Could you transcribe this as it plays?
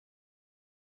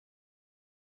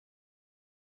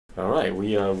Alright,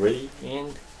 we are ready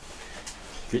and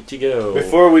good to go.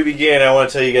 Before we begin, I want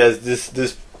to tell you guys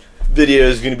this video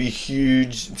is going to be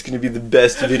huge. It's going to be the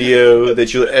best video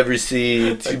that you'll ever see.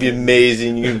 It's going to be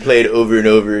amazing. You can play it over and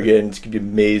over again. It's going to be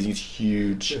amazing. It's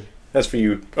huge. That's for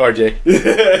you, RJ. It's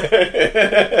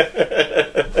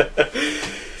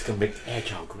going to make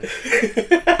agile great.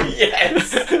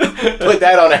 Yes! Put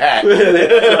that on a hat.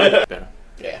 Better.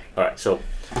 Yeah. Alright, so,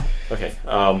 okay.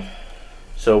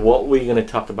 So what we're going to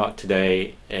talk about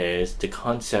today is the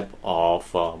concept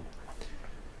of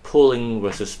pulling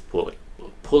versus pushing.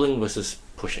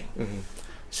 Mm-hmm.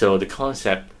 So the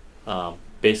concept,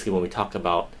 basically, when we talk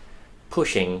about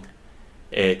pushing,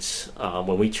 it's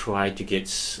when we try to get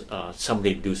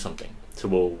somebody to do something. So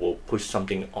we'll push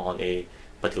something on a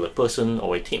particular person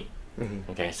or a team.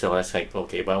 Mm-hmm. Okay, so that's like,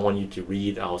 okay, if I want you to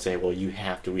read, I'll say, well, you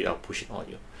have to read. I'll push it on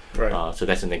you. Right. So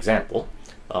that's an example.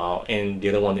 And the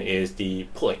other one is the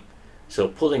pulling. So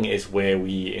pulling is where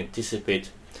we anticipate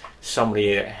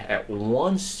somebody that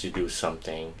wants to do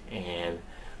something, and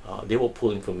they will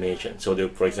pull information. So they,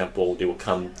 for example, they will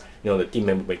come, the team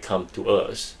member may come to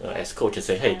us as coach and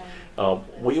say, hey,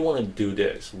 we want to do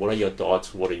this. What are your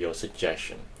thoughts? What are your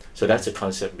suggestions? So that's the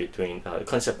concept between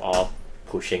concept of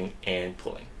pushing and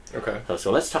pulling. Okay.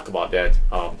 So let's talk about that.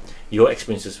 Your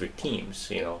experiences with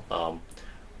teams,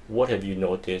 what have you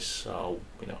noticed?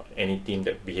 Any team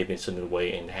that behave in a certain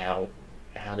way, and how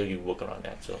do you work around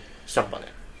that? So let's talk about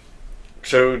that.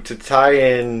 So to tie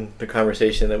in the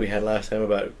conversation that we had last time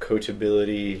about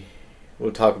coachability,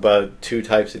 we'll talk about two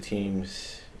types of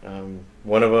teams.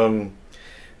 One of them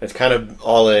that's kind of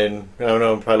all in. I don't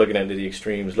know, I'm probably looking at the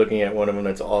extremes. Looking at one of them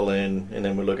that's all in, and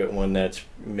then we'll look at one that's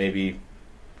maybe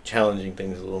challenging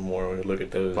things a little more. We'll look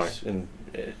at those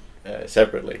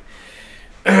separately.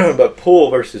 But pull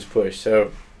versus push.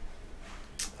 So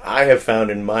I have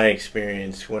found in my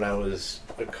experience when I was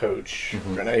a coach,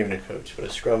 or not even a coach, but a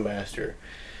scrum master,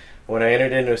 when I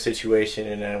entered into a situation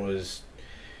and I was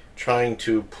trying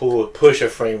to push a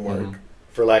framework,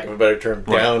 for lack of a better term,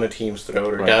 down a team's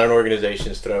throat or down an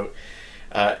organization's throat,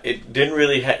 it didn't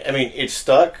really it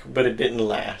stuck, but it didn't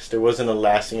last. There wasn't a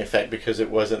lasting effect because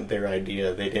it wasn't their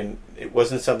idea. It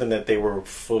wasn't something that they were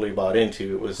fully bought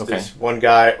into. It was this one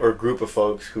guy or group of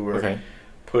folks who were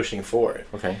pushing for it.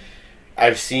 Okay.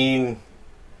 I've seen,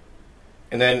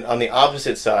 and then on the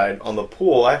opposite side, on the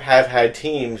pool, I have had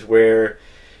teams where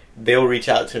they'll reach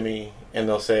out to me and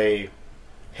they'll say,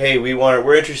 hey,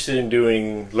 we're interested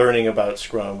in learning about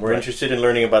Scrum. We're interested in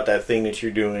learning about that thing that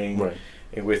you're doing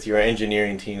with your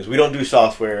engineering teams. We don't do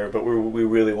software, but we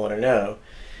really want to know.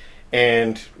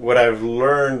 And what I've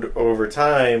learned over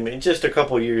time, in just a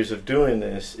couple years of doing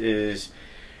this, is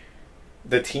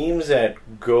the teams that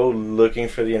go looking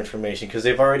for the information, because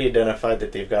they've already identified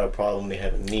that they've got a problem, they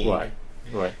have a need.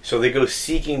 Right. So they go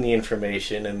seeking the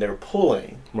information and they're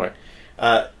pulling. Right.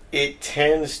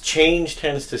 Change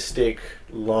tends to stick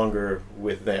longer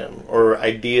with them, or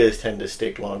ideas tend to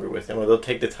stick longer with them, or they'll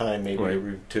take the time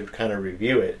maybe to kind of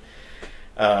review it.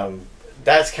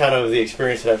 That's kind of the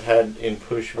experience that I've had in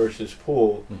push versus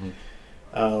pull.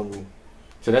 So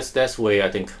that's where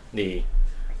I think they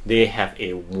have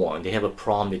a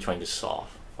problem they're trying to solve,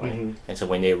 right? And so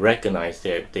when they recognize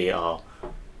that they are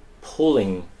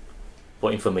pulling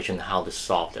for information how to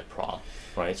solve that problem,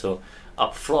 right? So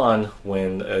up front,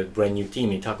 when a brand new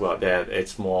team, you talk about that,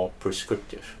 it's more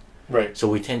prescriptive, right? So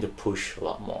we tend to push a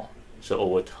lot more. So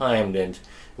over time, then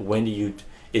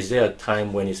is there a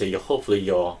time when you say hopefully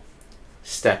you're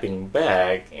stepping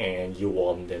back and you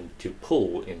want them to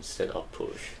pull instead of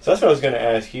push? So that's what I was going to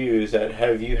ask you, is that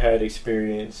have you had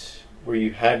experience where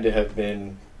you had to have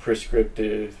been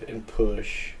prescriptive and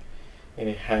push and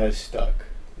it has stuck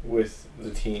with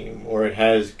the team, or it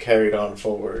has carried on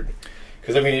forward?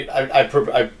 Because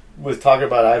I was talking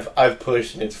about I've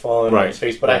pushed and it's fallen on its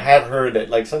face, but I have heard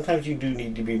that sometimes you do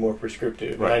need to be more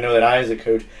prescriptive, and I know that I as a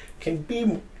coach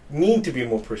need to be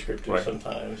more prescriptive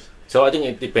sometimes. So I think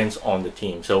it depends on the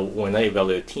team. So when I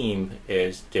evaluate a team,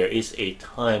 there is a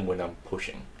time when I'm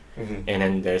pushing, and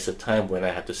then there's a time when I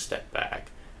have to step back.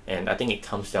 And I think it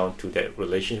comes down to that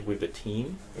relationship with the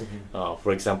team.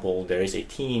 For example, there is a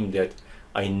team that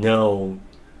I know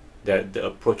that the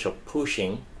approach of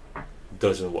pushing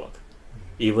doesn't work.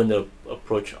 Even the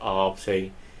approach of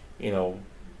say,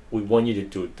 we want you to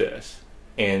do this,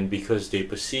 and because they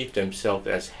perceive themselves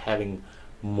as having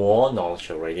more knowledge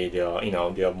already, they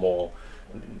are more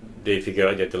they figure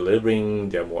out they're delivering,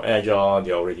 they're more agile,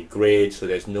 they're already great, so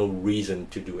there's no reason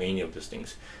to do any of those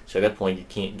things. So at that point, you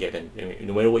can't get in. I mean,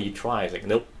 no matter what you try, it's like,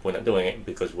 nope, we're not doing it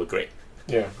because we're great.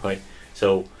 Yeah. Right?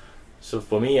 So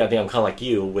for me, I think I'm kind of like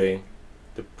you, where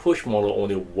the push model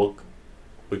only work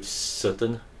with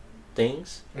certain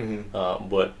things, Mm-hmm.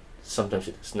 but sometimes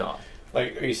it's not.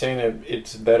 Like, are you saying that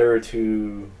it's better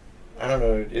to, I don't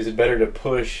know, is it better to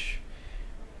push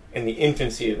in the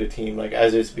infancy of the team, like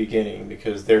as it's beginning,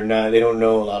 because they don't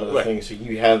know a lot of the Right. things, so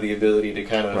you have the ability to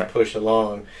kind of Right. push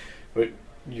along, but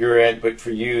but for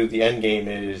you, the end game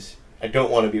is, I don't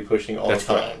want to be pushing all That's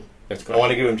the correct. time. That's I correct. want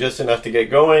to give them just enough to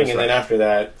get going, That's and right. then after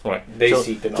that, Right. they So,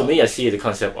 seek the to knowledge. me, I see the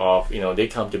concept of, they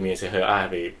come to me and say, hey, I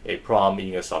have a problem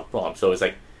eating a salt problem. So it's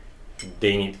like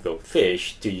they need to go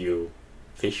fish. Do you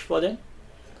fish for them?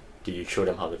 Do you show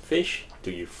them how to fish? Do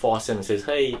you force them and say,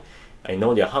 hey, I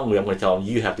know they're hungry, I'm going to tell them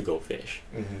you have to go fish.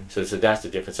 Mhm. So that's the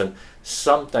difference. And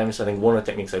sometimes I think one of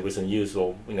the techniques I recently used,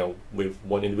 or with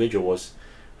one individual, was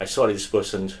I saw this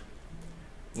person,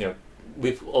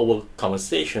 with our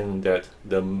conversation, that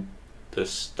the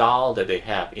style that they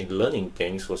have in learning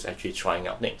things was actually trying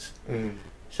out things. Mhm.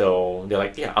 So they're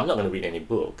like, yeah, I'm not going to read any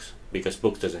books because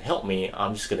books doesn't help me.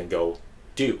 I'm just going to go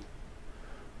do.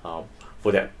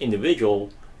 For that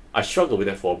individual, I struggled with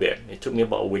that for a bit. It took me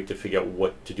about a week to figure out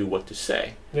what to do, what to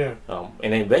say. Yeah.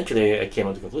 And then eventually I came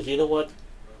to the conclusion, you know what?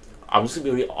 I'm just going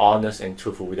to be really honest and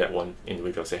truthful with that one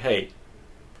individual. Say, hey,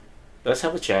 let's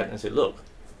have a chat and say, look,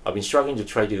 I've been struggling to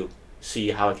try to see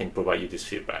how I can provide you this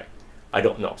feedback. I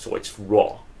don't know, so it's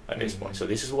raw at this point. So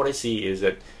this is what I see is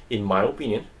that, in my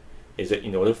opinion, is that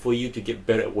in order for you to get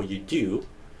better at what you do,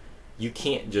 you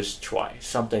can't just try.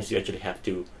 Sometimes you actually have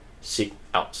to seek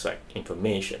outside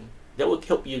information that will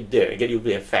help you there, get you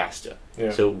there faster.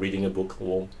 Yeah. So reading a book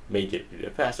will make it there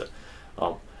faster.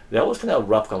 That was kind of a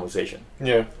rough conversation,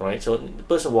 Yeah. right? So the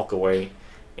person walked away,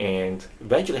 and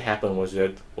eventually happened was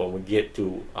that when we get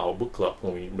to our book club,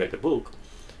 when we read the book,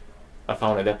 I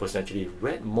found that person actually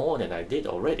read more than I did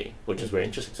already, which is very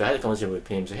interesting. So I had a conversation with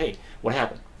him and said, hey, what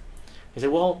happened? He said,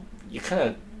 well, you kind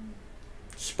of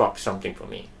sparked something for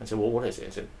me. I said, well, what is it?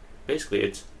 I said,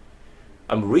 basically,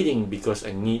 I'm reading because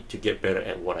I need to get better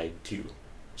at what I do.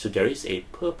 So there is a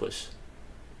purpose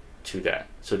to that.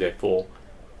 So therefore,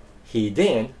 he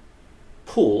then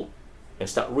pull and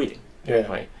start reading. Yeah.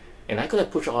 Right? And I could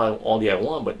have pushed all the I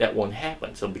want, but that won't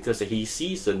happen. So because he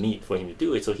sees the need for him to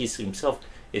do it, so he himself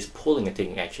is pulling and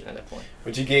taking action at that point.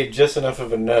 But you gave just enough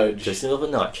of a nudge Just enough of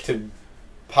a nudge to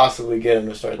possibly get him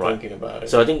to start Right. thinking about it.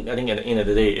 So I think at the end of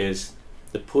the day is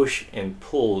the push and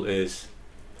pull is,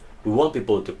 we want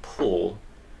people to pull,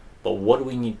 but what do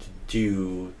we need to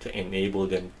do to enable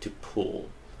them to pull?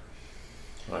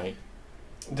 Right?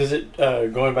 Does it,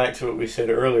 going back to what we said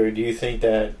earlier, do you think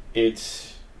that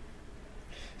it's,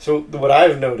 so what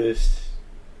I've noticed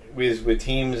is with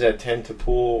teams that tend to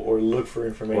pull or look for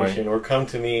information or come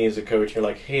to me as a coach, you're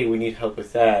like, hey, we need help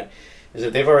with that, is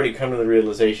that they've already come to the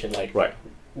realization, like, Right.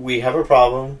 we have a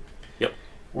problem. Yep.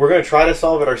 We're going to try to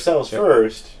solve it ourselves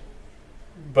first,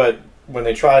 but when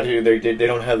they try to, they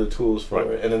don't have the tools for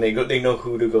Right. it, and then they know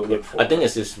who to go look for. I think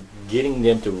it's just getting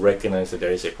them to recognize that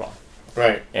there is a problem.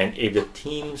 Right. And if the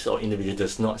teams or individual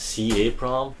does not see a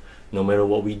problem, no matter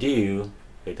what we do,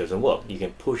 it doesn't work. You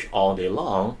can push all day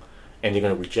long, and they're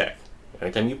going to reject.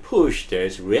 Every time you push,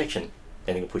 there's reaction,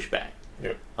 and they can push back.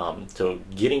 Yep. So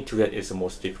getting to that is the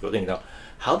most difficult thing. Now,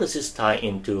 how does this tie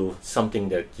into something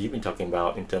that you've been talking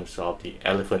about in terms of the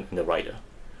elephant and the rider?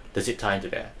 Does it tie into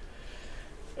that?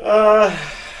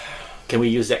 Can we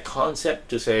use that concept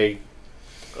to say,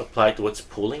 apply towards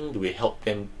pulling? Do we help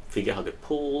them figure out how to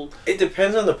pull? It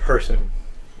depends on the person,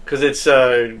 because it's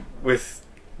with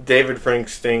David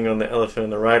Frank's thing on the elephant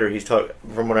and the rider. He's talk,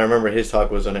 from what I remember, his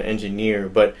talk was on an engineer,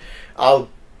 but I'll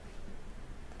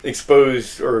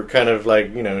expose or kind of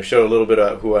like show a little bit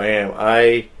of who I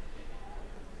am.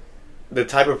 The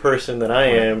type of person that I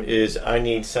am is I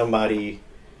need somebody.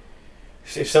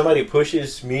 If somebody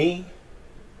pushes me,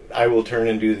 I will turn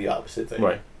and do the opposite thing.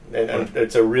 Right. And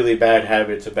it's a really bad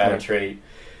habit. It's a bad trait.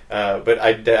 But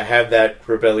I have that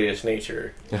rebellious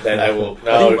nature that I will.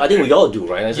 I think we all do,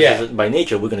 right? Yeah. By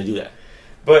nature, we're going to do that.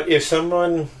 But if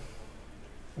someone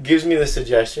gives me the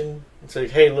suggestion, it's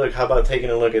like, hey, look, how about taking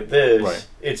a look at this? Right.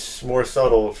 It's more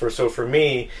subtle. So for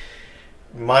me,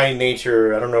 my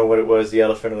nature, I don't know what it was, the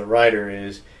elephant and the rider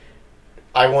is,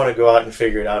 I want to go out and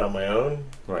figure it out on my own.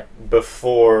 Right.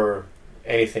 Before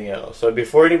anything else. So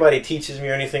before anybody teaches me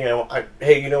or anything,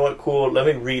 hey, you know what, cool, let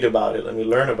me read about it, let me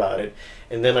learn about it,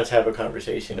 and then let's have a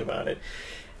conversation about it.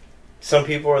 Some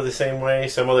people are the same way.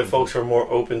 Some other folks are more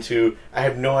open to, I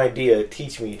have no idea,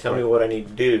 teach me, tell me what I need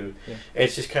to do. Yeah. And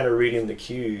it's just kind of reading the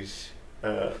cues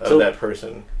of that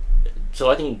person. So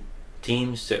I think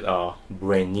teams that are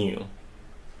brand new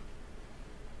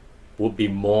would be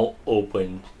more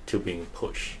open to being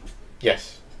pushed.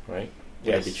 Yes. Right?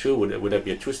 Would Yes. that be true? Would that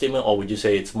be a true statement, or would you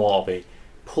say it's more of a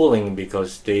pulling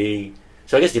because they.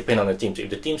 So I guess depend on the teams. If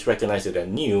the teams recognize that they're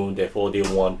new, therefore they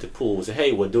want to pull. Say,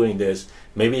 hey, we're doing this.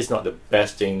 Maybe it's not the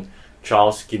best thing.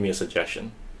 Charles, give me a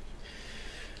suggestion.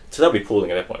 So that'll be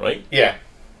pulling at that point, right? Yeah,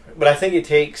 but I think it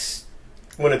takes,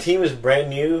 when a team is brand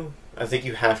new, I think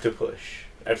you have to push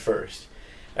at first.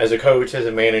 As a coach, as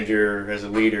a manager, as a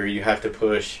leader, you have to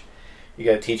push. You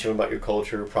got to teach them about your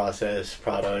culture, process,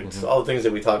 products, all the things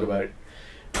that we talk about.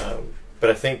 But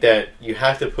I think that you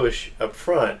have to push up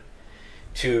front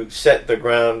to set the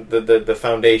ground, the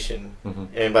foundation.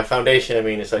 And by foundation, I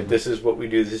mean it's like, this is what we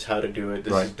do, this is how to do it,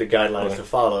 this is the guidelines to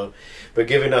follow. But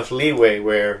give enough leeway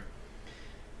where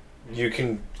you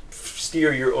can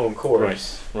steer your own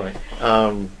course. Right.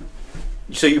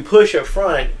 So you push up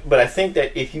front, but I think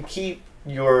that if you keep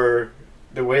the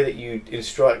way that you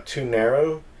instruct too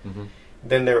narrow,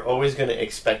 then they're always going to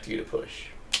expect you to push.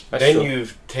 Then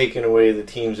you've taken away the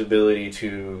team's ability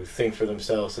to think for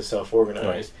themselves, to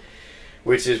self-organize,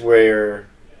 which is where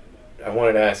I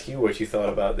wanted to ask you what you thought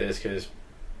about this, because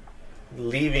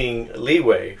leaving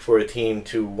leeway for a team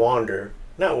to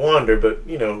not wander, but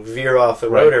veer off the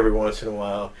road every once in a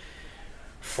while.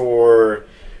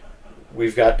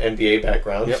 We've got NBA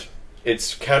backgrounds.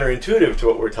 It's counterintuitive to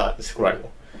what we're taught in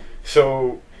school.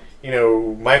 So,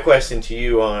 my question to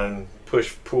you on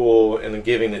push, pull, and then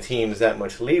giving the teams that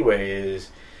much leeway is,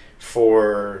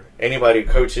 for anybody,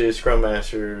 coaches, scrum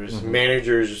masters,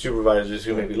 managers, or supervisors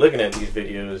who may be looking at these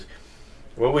videos,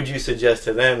 what would you suggest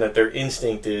to them that their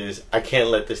instinct is, I can't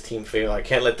let this team fail, I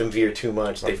can't let them veer too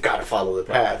much, they've got to follow the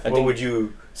path? What would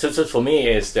you... So for me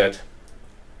is that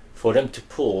for them to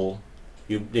pull,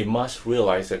 they must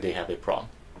realize that they have a problem.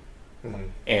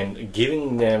 And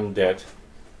giving them that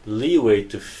leeway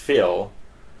to fail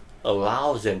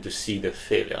allows them to see the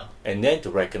failure and then to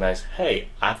recognize, hey,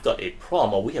 I've got a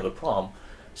problem, or we have a problem,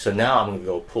 so now I'm going to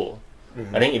go pull.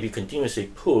 I think if you continuously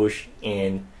push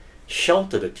and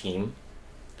shelter the team,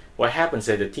 what happens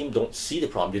is that the team don't see the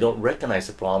problem, they don't recognize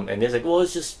the problem, and they're like, well,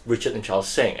 it's just Richard and Charles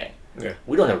saying it.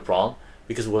 We don't have a problem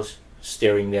because we're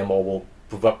steering them, or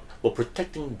we're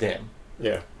protecting them.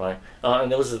 Right.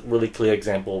 And there was a really clear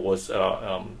example was,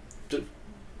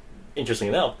 interesting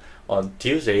enough, on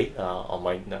Tuesday, on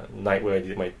my night where I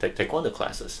did my taekwondo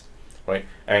classes, right?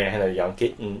 I had a young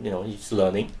kid, and he's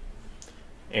learning,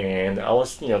 and I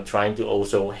was trying to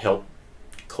also help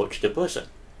coach the person,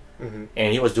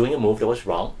 and he was doing a move that was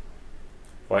wrong,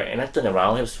 right? And I turned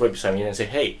around, he was right beside me, and I said,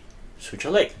 "Hey, switch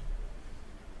your leg,"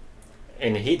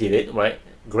 and he did it, right?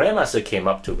 Grandmaster came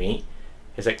up to me,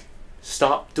 he's like,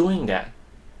 "Stop doing that."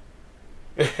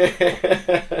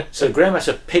 So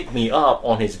Grandmaster picked me up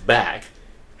on his back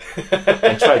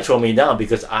and tried to throw me down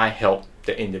because I helped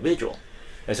the individual.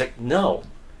 It's like, no,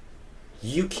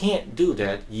 you can't do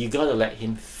that. You gotta let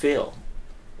him fail.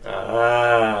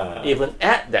 Even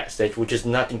at that stage, which is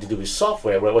nothing to do with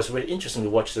software, where it was really interesting to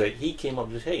watch that he came up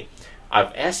and said, hey,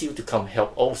 I've asked you to come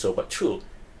help also, but true,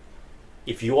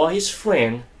 if you are his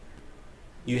friend,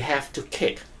 you have to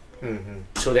kick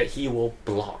so that he will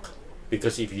block.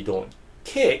 Because if you don't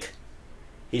kick,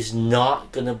 he's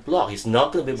not going to block. He's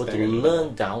not going to be able to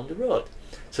learn down the road.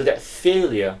 So that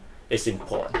failure is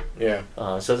important.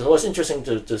 So it was interesting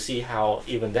to see how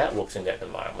even that works in that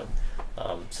environment.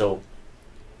 So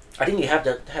I think you have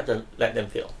to let them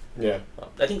fail.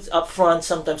 I think up front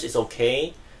sometimes it's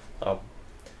okay.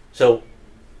 So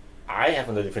I have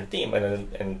a different team,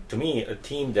 and to me a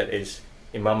team that is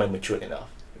in my mind mature enough.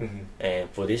 And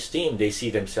for this team, they see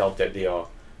themselves that they are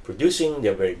producing,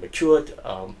 they're very matured.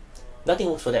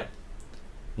 Nothing works for them.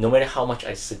 No matter how much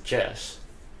I suggest,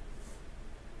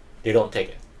 they don't take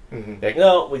it. Like,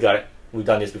 no, we got it. We've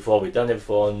done this before. We've done it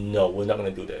before. No, we're not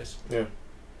going to do this.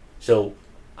 So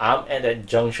I'm at that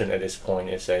junction at this point.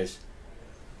 It says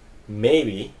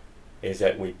maybe is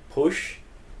that we push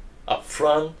up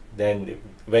front, then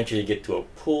eventually get to a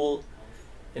pull,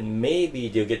 and maybe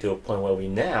they'll get to a point where we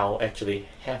now actually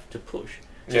have to push.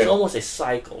 So it's almost a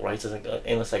cycle, right? So it's like an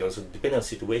endless cycle. So depending on the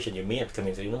situation, you may have to come in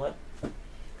and say, you know what?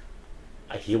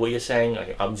 I hear what you're saying.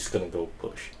 I'm just going to go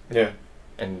push.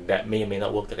 And that may or may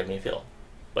not work, that may fail.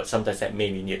 But sometimes that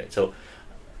may be needed. So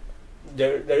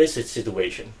there is a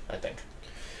situation, I think.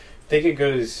 I think it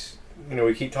goes,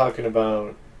 we keep talking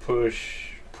about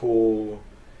push, pull,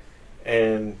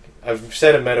 and I've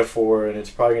said a metaphor, and it's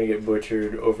probably going to get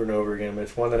butchered over and over again, but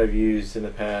it's one that I've used in the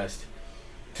past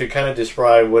to kind of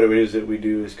describe what it is that we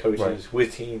do as coaches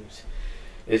with teams.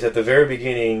 Is at the very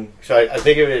beginning, so I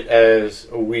think of it as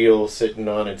a wheel sitting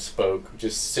on its spoke,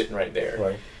 just sitting right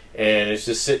there. And it's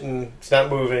just sitting, it's not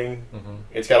moving,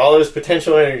 it's got all this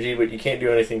potential energy, but you can't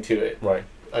do anything to it.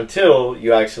 Until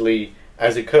you actually,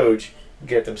 as a coach,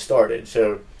 get them started.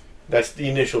 So That's the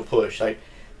initial push. Like,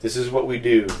 this is what we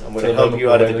do. I'm going to help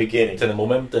you out at the beginning. Then the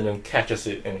momentum then catches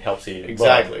it and helps you.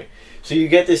 Exactly. So you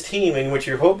get this team, and what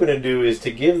you're hoping to do is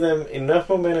to give them enough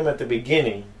momentum at the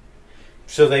beginning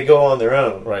so they go on their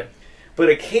own. Right. But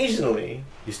occasionally,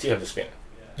 you still have to spin.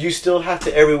 You still have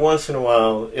to, every once in a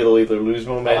while, it'll either lose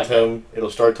momentum, it'll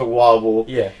start to wobble.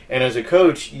 Yeah. And as a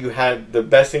coach, you had the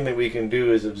best thing that we can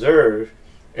do is observe,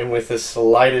 and with the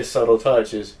slightest subtle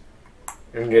touch is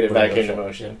and get it back into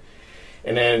motion.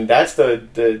 And then that's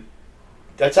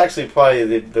that's actually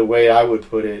probably the way I would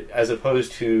put it, as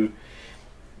opposed to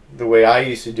the way I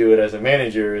used to do it as a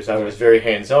manager. Is I was very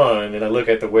hands-on, and I look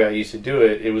at the way I used to do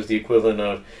it. It was the equivalent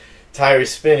of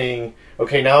tires spinning.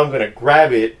 Okay, now I'm going to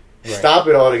grab it, stop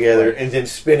it all together, and then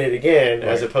spin it again,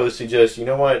 as opposed to just, you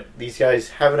know what, these guys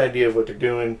have an idea of what they're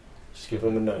doing, just give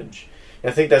them a nudge.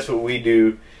 And I think that's what we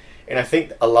do, and I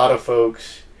think a lot of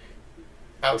folks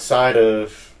outside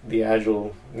of the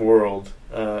Agile world,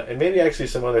 and maybe actually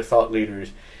some other thought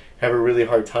leaders, have a really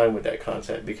hard time with that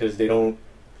concept because they don't.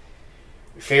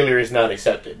 Failure is not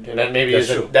accepted, and that maybe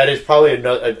that is probably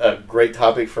a great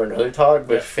topic for another talk.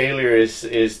 But failure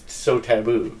is so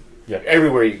taboo. Yeah,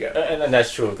 everywhere you go, and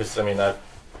that's true because I mean I've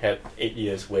had 8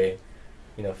 years where,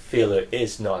 you know, failure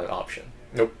is not an option.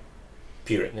 Nope.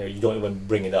 Period. You know, you don't even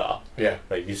bring it up. Yeah.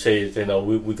 Right. You say, you know,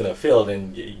 we're gonna fail,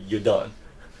 then you're done.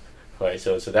 Right.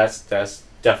 So that's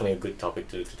definitely a good topic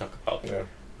to talk about. Yeah.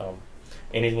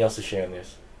 Anything else to share on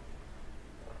this?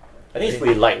 I think it's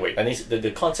pretty lightweight. I think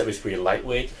the concept is pretty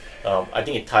lightweight. I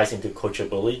think it ties into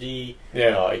coachability.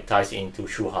 Yeah. It ties into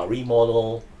Shuhari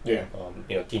model. Yeah.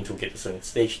 You know, teams will get to a certain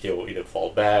stage, they will either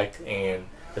fall back, and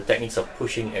the techniques of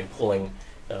pushing and pulling,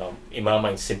 in my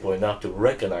mind, simple enough to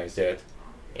recognize that,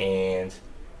 and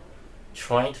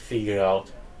trying to figure out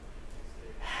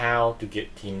how to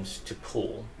get teams to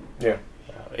pull. Yeah.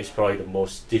 Is probably the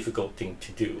most difficult thing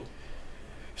to do.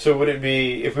 So would it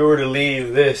be, if we were to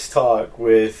leave this talk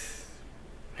with,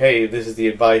 hey, this is the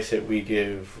advice that we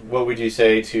give, what would you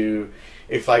say to,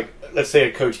 if, like, let's say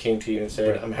a coach came to you and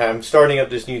said, I'm starting up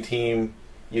this new team,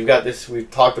 you've got this, we've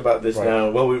talked about this now,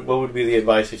 what would be the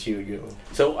advice that you would give them?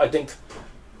 So I think,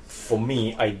 for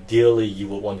me, ideally you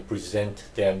would want to present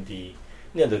them the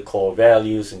core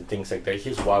values and things like that.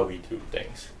 Here's why we do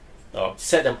things.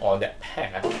 Set them on that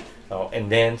path,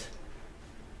 and then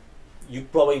you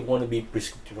probably want to be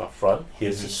prescriptive up front.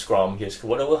 Here's the Scrum, here's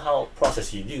whatever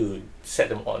process you do, set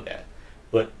them on that.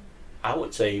 But I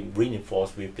would say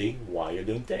reinforce with the why you're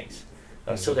doing things,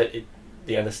 so that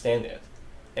they understand it.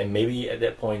 And maybe at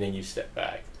that point then you step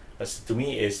back. To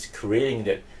me, is creating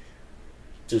that,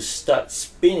 to start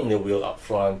spinning the wheel up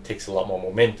front takes a lot more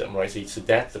momentum, right? So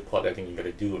that's the part I think you got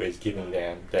to do, is giving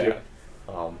them that.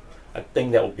 I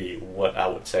think that would be what I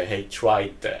would say, hey,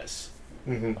 try this.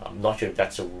 I'm not sure if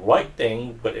that's the right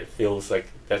thing, but it feels like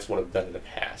that's what I've done in the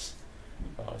past.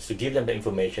 So give them the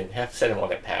information, set them on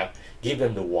that path, give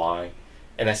them the why,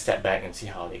 and then step back and see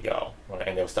how they go. Right?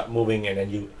 And they'll start moving, and then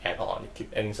you add on, you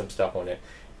keep adding some stuff on it,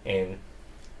 and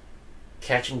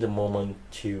catching the moment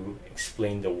to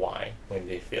explain the why when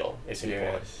they feel it's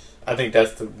important. I think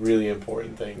that's the really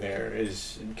important thing there,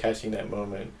 is catching that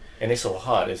moment. And it's so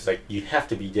hard. It's like you have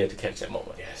to be there to catch that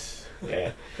moment. Yes.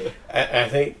 Yeah. I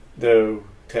think, though,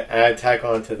 to tack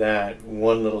on to that,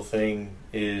 one little thing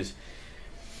is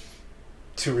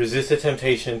to resist the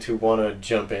temptation to want to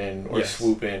jump in or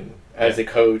swoop in as a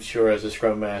coach or as a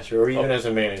Scrum Master or even as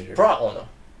a manager. Product owner.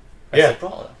 Product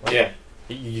owner. Right? Yeah.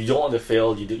 You don't want to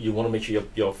fail. You want to make sure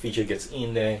your feature gets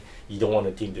in there. You don't want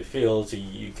the team to fail, so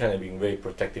you kind of being very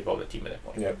protective of the team at that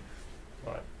point. Yep.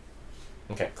 All right.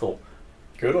 Okay. Cool.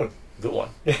 Good one. Good one.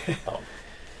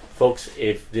 Folks,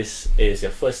 if this is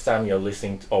your first time you're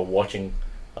listening or watching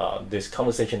this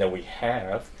conversation that we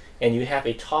have, and you have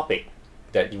a topic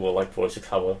that you would like for us to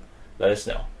cover, let us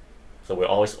know. So we're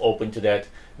always open to that.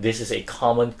 This is a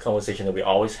common conversation that we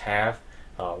always have.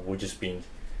 We've just been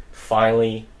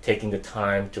finally taking the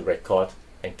time to record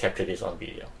and capture this on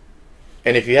video.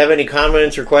 And if you have any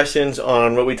comments or questions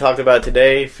on what we talked about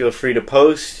today, feel free to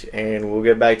post, and we'll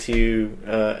get back to you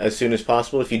as soon as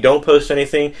possible. If you don't post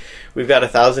anything, we've got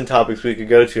 1,000 topics we could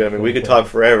go to. I mean, we could talk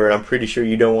forever, and I'm pretty sure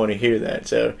you don't want to hear that.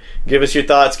 So give us your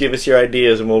thoughts, give us your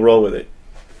ideas, and we'll roll with it.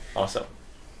 Awesome.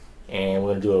 And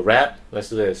we're going to do a wrap. Let's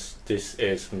do this. This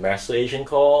is Master Asian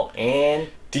Call and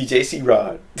DJC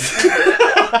Rod.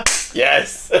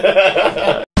 Yes.